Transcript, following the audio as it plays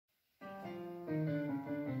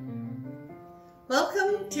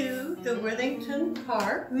Welcome to the Worthington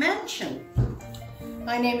Park Mansion.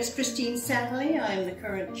 My name is Christine Satterley. I am the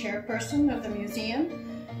current chairperson of the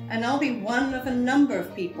museum, and I'll be one of a number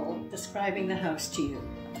of people describing the house to you,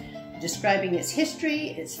 describing its history,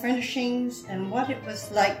 its furnishings, and what it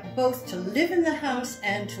was like both to live in the house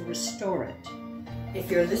and to restore it.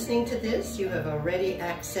 If you're listening to this, you have already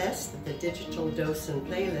accessed the Digital Docent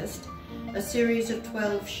playlist, a series of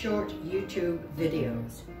 12 short YouTube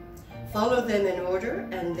videos. Follow them in order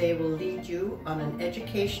and they will lead you on an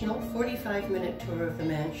educational 45-minute tour of the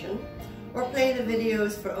mansion, or play the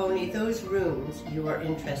videos for only those rooms you are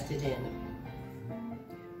interested in.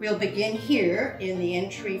 We'll begin here in the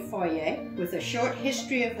entry foyer with a short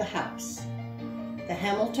history of the house. The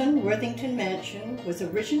Hamilton Worthington Mansion was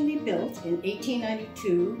originally built in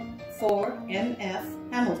 1892 for M.F.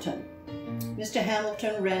 Hamilton. Mr.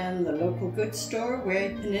 Hamilton ran the local goods store where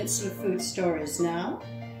Peninsula Food Store is now.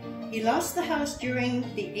 He lost the house during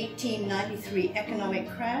the 1893 economic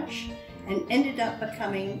crash and ended up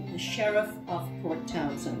becoming the sheriff of Port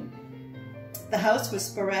Townsend. The house was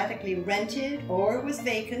sporadically rented or was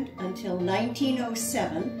vacant until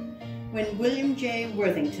 1907, when William J.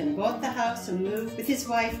 Worthington bought the house and moved with his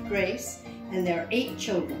wife Grace and their 8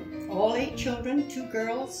 children. All 8 children, 2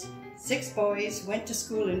 girls, 6 boys, went to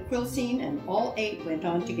school in Quilcene, and all 8 went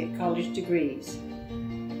on to get college degrees.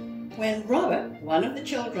 When Robert, one of the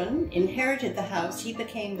children, inherited the house, he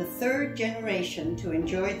became the 3rd generation to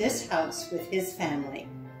enjoy this house with his family.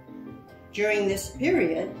 During this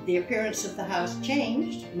period, the appearance of the house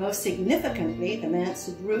changed. Most significantly, the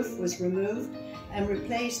mansard roof was removed and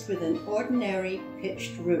replaced with an ordinary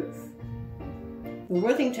pitched roof. The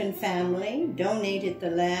Worthington family donated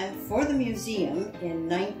the land for the museum in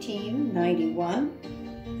 1991,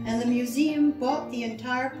 and the museum bought the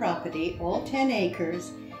entire property, all 10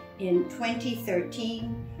 acres, in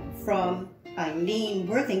 2013 from Eileen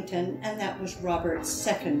Worthington, and that was Robert's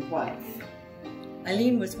 2nd wife.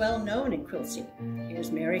 Eileen was well known in Quilcene.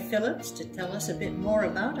 Here's Mary Phillips to tell us a bit more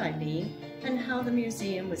about Eileen and how the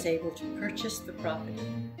museum was able to purchase the property.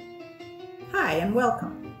 Hi and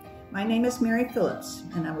welcome. My name is Mary Phillips,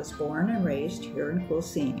 and I was born and raised here in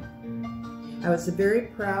Quilcene. I was a very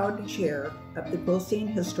proud chair of the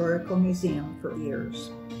Quilcene Historical Museum for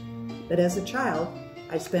years. But as a child,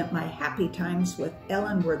 I spent my happy times with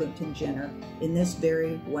Ellen Worthington Jenner in this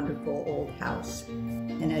very wonderful old house.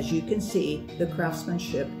 And as you can see, the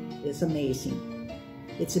craftsmanship is amazing.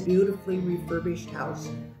 It's a beautifully refurbished house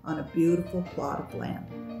on a beautiful plot of land.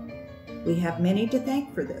 We have many to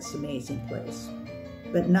thank for this amazing place,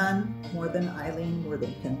 but none more than Eileen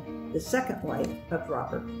Worthington, the 2nd wife of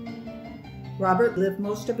Robert. Robert lived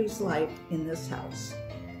most of his life in this house.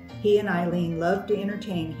 He and Eileen loved to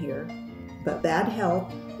entertain here, but bad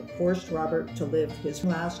health forced Robert to live his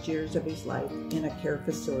last years of his life in a care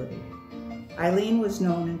facility. Eileen was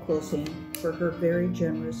known in Quilcene for her very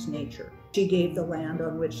generous nature. She gave the land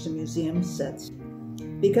on which the museum sits.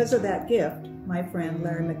 Because of that gift, my friend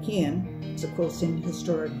Larry McKeon, the Quilcene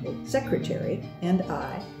Historical Secretary, and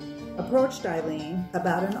I approached Eileen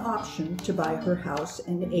about an option to buy her house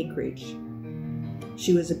and acreage.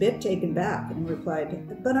 She was a bit taken back and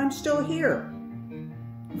replied, "But I'm still here."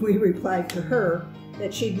 We replied to her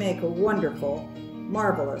that she'd make a wonderful,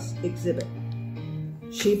 marvelous exhibit.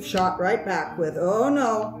 She shot right back with, "Oh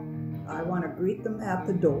no, I want to greet them at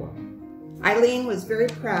the door." Eileen was very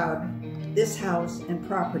proud this house and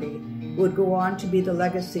property would go on to be the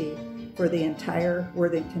legacy for the entire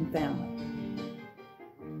Worthington family.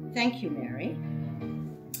 Thank you, Mary.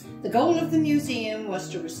 The goal of the museum was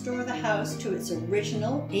to restore the house to its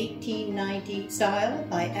original 1890 style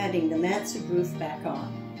by adding the mansard roof back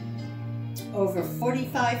on. Over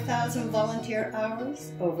 45,000 volunteer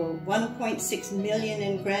hours, over 1.6 million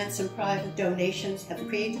in grants and private donations have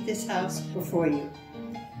created this house before you.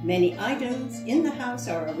 Many items in the house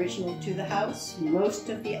are original to the house. Most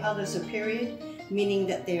of the others are period, meaning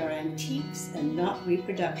that they are antiques and not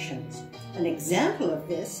reproductions. An example of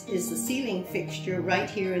this is the ceiling fixture right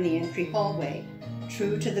here in the entry hallway,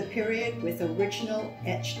 true to the period with original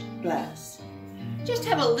etched glass. Just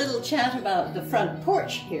have a little chat about the front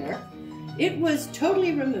porch here. It was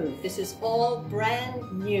totally removed. This is all brand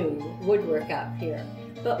new woodwork up here.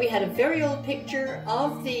 But we had a very old picture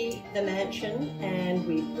of the mansion, and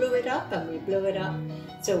we blew it up and we blew it up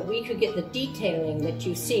so we could get the detailing that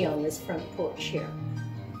you see on this front porch here.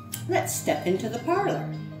 Let's step into the parlor.